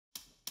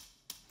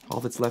All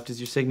that's left is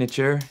your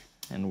signature,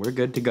 and we're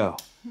good to go.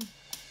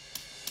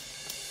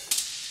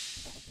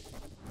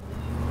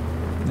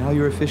 Now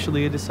you're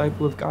officially a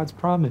disciple of God's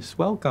promise.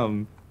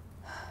 Welcome.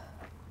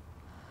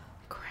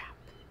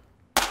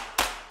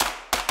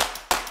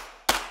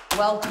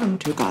 Welcome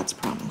to God's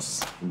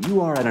promise.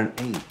 You are at an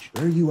age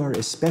where you are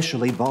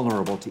especially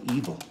vulnerable to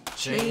evil.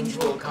 Change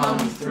will come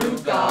through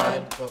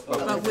God,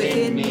 but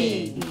within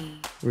me.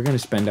 We're gonna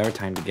spend our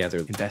time together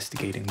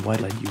investigating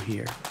what led you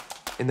here.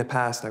 In the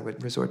past, I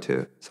would resort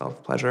to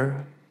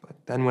self-pleasure, but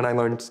then when I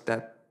learned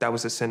that that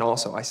was a sin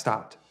also, I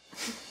stopped.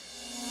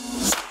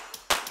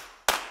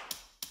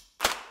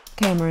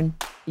 Cameron,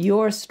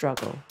 your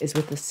struggle is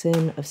with the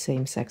sin of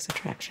same-sex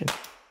attraction.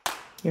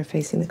 You're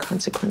facing the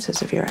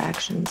consequences of your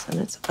actions,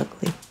 and it's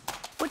ugly.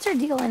 What's your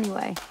deal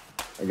anyway?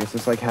 I guess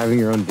it's like having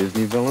your own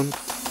Disney villain.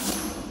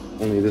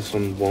 Only this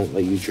one won't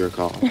let you jerk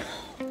off.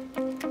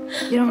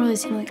 You don't really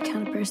seem like the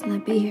kind of person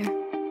that'd be here.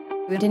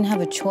 We didn't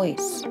have a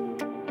choice.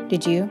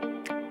 Did you?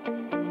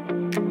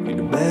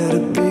 You better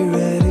be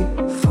ready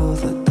for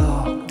the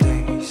dark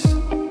days.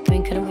 I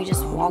mean, couldn't we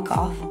just walk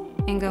off?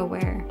 And go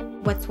where?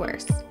 What's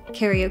worse,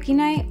 karaoke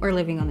night or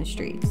living on the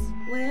streets?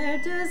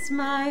 Where does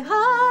my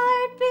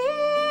heart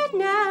beat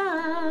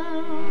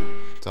now?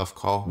 Tough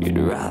call. You'd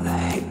rather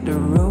hate the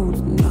road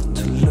not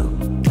to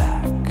look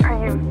back.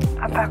 Are you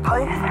at that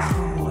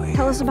place?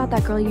 Tell us about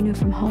that girl you knew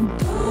from home.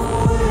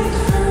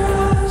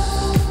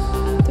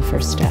 The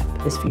first step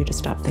is for you to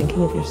stop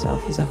thinking of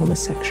yourself as a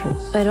homosexual.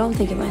 I don't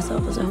think of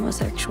myself as a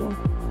homosexual.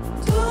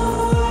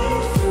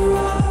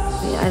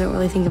 I don't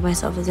really think of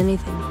myself as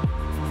anything.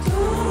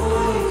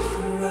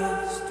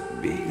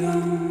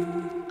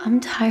 I'm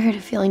tired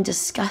of feeling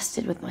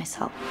disgusted with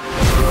myself.